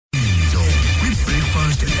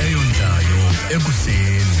breakfast eyondlayo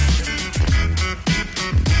ekuseni.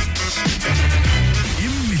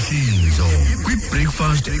 Imihlinzo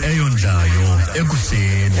kwi-breakfast eyondlayo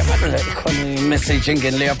ekuseni. Khona i-message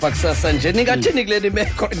engene lapha kusasa nje ningathini kule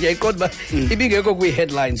nimeko ndiyayiqonda uba ibingekho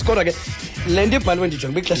kwi-headlines kodwa ke le nto ibhaliwe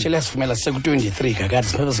ndijonga ixesha lesivumela seku-23 kakade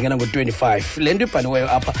siphela singena ngo-25 le nto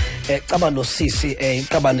ibhaliweyo apha qabane sisi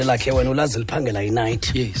iqabane lakhe wena ulazi liphangela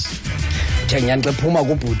i-night. Yes. Nyani xa phuma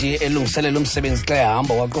kubhuti elungiselela umsebenzi xa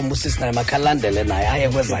ehamba waqomba usisi naye makhalandele naye aye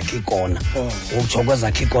kwezakhe ikona utsho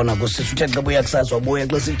kwezakhe ikona kusisi uthe xa buya kusasa wabuya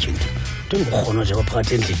xa sijinto ndingurhono nje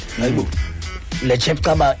kwaphakathi endlini hayibo le chep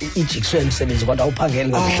caba ijikiswe emsebenzi kodwa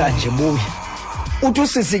awuphangeli namhlanje buya uthi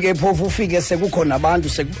usisi ke phofu ufike sekukhona abantu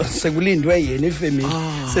sekulindwe yena ifamily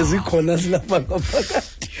sezikhona silapha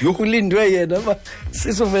ngaphakathi kulindwe yena ba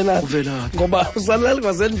sisovela ngoba usalala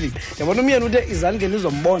kwasendlini yabona umyeni uthe izali ngene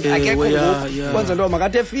izombona akekho kwenza nto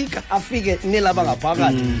makade afike nilaba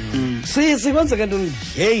ngaphakathi sikwenzeke nto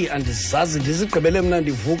hey andizazi ndisigqibele mna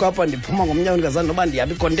ndivuka apha ndiphuma ngomnyango ndingazange noba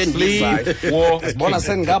ndiyabi content ndizayo sibona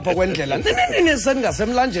sengapha kwendlela nini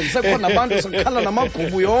sendingasemlanjeni sekhona abantu sekukhala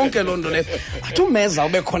namagubu yonke loo nto leyo athi umeza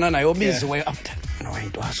ube khona nayo obiziweyo after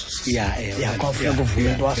intwaso yakwafika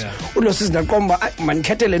kuvula intwaso ulo sisi ndaqomba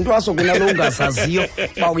manikhethele intwaso kunalo ungasaziyo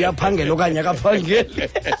ba uyaphangela okanye akaphangeli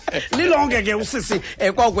lilonke ke usisi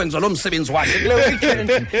kwakwenza lo msebenzi wakhe kule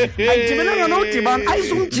weekend ayidibelanga nodibana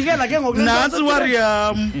ayizumjikela ke nansi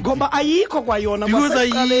warrior ngoba ayikho kwayona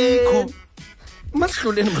ayikho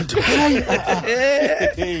masihluleni madoda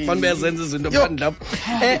bezenza izinto phandle lapho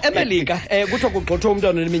eMelika kuthiwa kugxothwa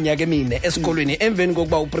umntwana oneminyaka emine esikolweni emveni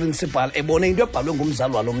kokuba uprincipal ebone into ebhalwe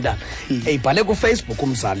ngumzali walo mntana eyibhale kuFacebook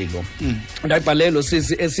umzali lo ndayibhalelo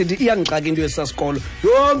sisi esithi iyangixaka into yesasikolo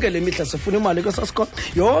yonke le mihla sifuna imali kwesasikolo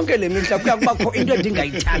yonke le mihla kuyakubakho into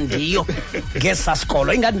endingayithandiyo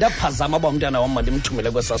ngesasikolo ingathi ndaphazama uba umntana wam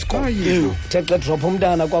mandimthumele kwesasikolo thexe drop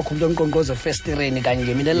umntana kwakho umntu onqonqoze festireni kanye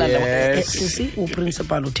ngemini elanda sisi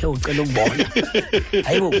uprincipal uthe ucela ukubona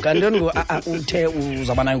hayibo kanti uthe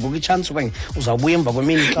uzaba nayo ngoku ichance okanye uzawubuya emva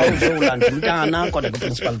kwemini xa uzolanda umntana kodwa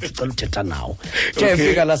uprincipal ucela uthetha nawo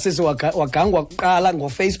fika la sisi wagangwa kuqala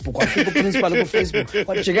ngofacebook wafika uprincipal kuFacebook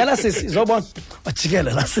wajikela sisi izobona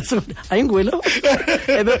wajikela la sisi ayinguwelo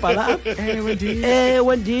ebebhala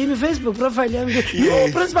wendimi Facebook profile yami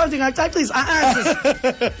principal ndingacacisa sisi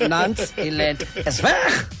nansi ilento esveg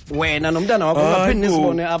wena nomntana wakho ungaphinde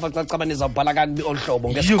nisibone apha xa caba nizawubhala kakubi olhlobo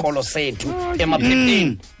ngesikolo sethu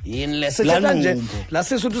emaphepheni yini lesithatha nje la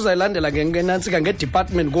sisuthi uzayilandela ngenantsika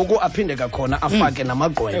ngedepartment ngoku aphinde kakhona afake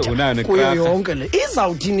namagqwetha kuyo yonke le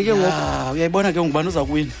izawuthini ke ngoku uyayibona ke ngubani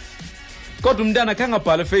uzakuwina kodwa umntana khe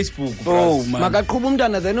ngabhala Facebook makaqhuba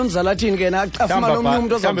umntana then umzali athini ke na afumana omnye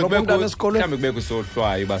umuntu ozaqhuba umntana esikolweni mhlawumbe kubekho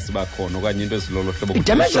isohlwayo basibakhona okanye into ezilolo hlobo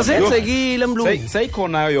idamage senzekile mlungu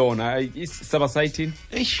seyikhona yona saba sayithini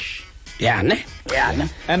yana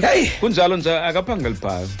and kunjalo nje akaphangeli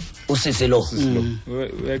phaya usisi lo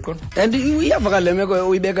uyayiqonda and uyavakala le meko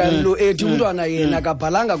uyibeka lo ethi umntwana yena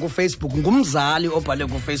akabhalanga kuFacebook ngumzali obhale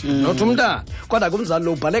kuFacebook not umntana kodwa kumzali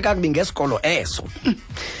lo ubhale kakubi ngesikolo eso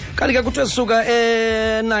kanti ke kuthiwa sisuka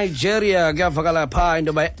eNigeria kuyavakala phaa into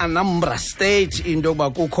yoba Anambra State into yoba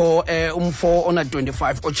kukho umfo ona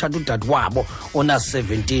 25 otshata udadewabo ona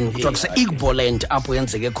 17 kuthiwa kuse-Igboland apho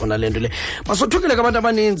yenzeke khona le nto le basothukile ke abantu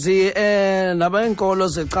abaninzi nabenkolo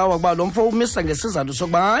zecawa kuba lo mfo umisa ngesizathu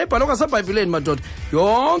sokuba hayi bhala kwasebhayibhileni madoda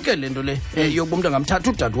yonke le nto le yokuba umntu angamthatha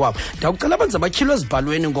udadewabo ndawucela benze batyhilwe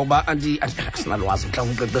ezibhalweni ngoba sinalwazi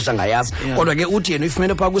mhlawumbi uqeqesha ngayazi kodwa ke uthi yena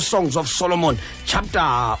uyifumene phaa kwi-Songs of Solomon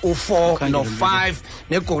chapter 4 no5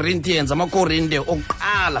 neCorinthians amakorinte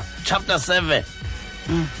okuqala chapter 7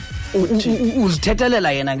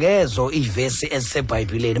 uzithethelela yena ngezo ivesi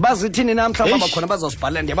ezisebhayibhileni bazithini namhlanje bakhona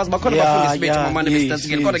bazosibhalela ndiyabazi bakhona bafundisi bethu mamane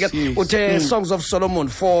besitatsikeni kodwa ke uthe Songs of Solomon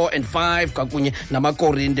 4 and 5 kakunye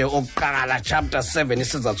namakorinte okuqala chapter 7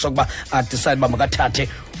 isizathu sokuba adecide uba makathathe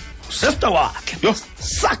sister wakhe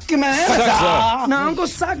sakimeza nanko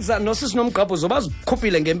sakza nosisinomgqabhuzo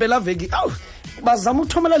bazikhuphile ngempela veki bazama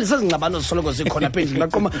ukuthomelalisa ezingxabano zisoloko zikhona apha endlini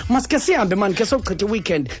baqoma masike sihambe mani ke sokuchitha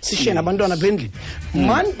iweekend sishiye nabantwana apha endlini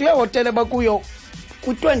mani kule hotele bakuyo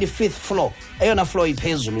ku-25th floor eyona floor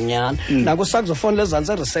iphezulu nyana nako saxophone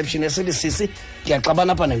lezantsi reception esithi sisi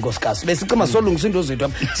ndiyaxabana apha nenkosikazi besicima solungisa into zethu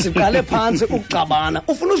apha siqale phantsi ukuxabana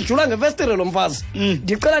ufuna uzijula ngefestire lo mfazi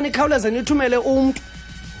ndicela nikhawuleze nithumele umntu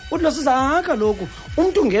uthi lo siza kaloku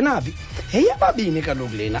umuntu ungenaphi ababini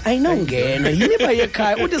kaloku lena ayinongena yimiba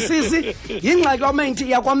yekhaya uthi sisi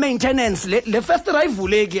yingxaki yakwa-maintenance le festire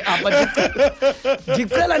ayivuleki apha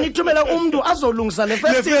ndicela nithumele umntu azolungisa le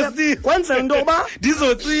festire kwenzela into yokuba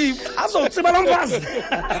azotsiba lo mfazi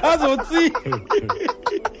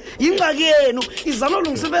yingxaki yenu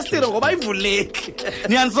izanolungisa ifestire ngoba ayivuleki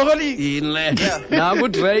niyandisokolisa yini le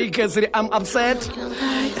nakudrake sithi I'm upset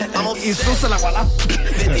isusela kwalapha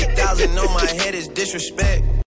 50,000 on my head is disrespect.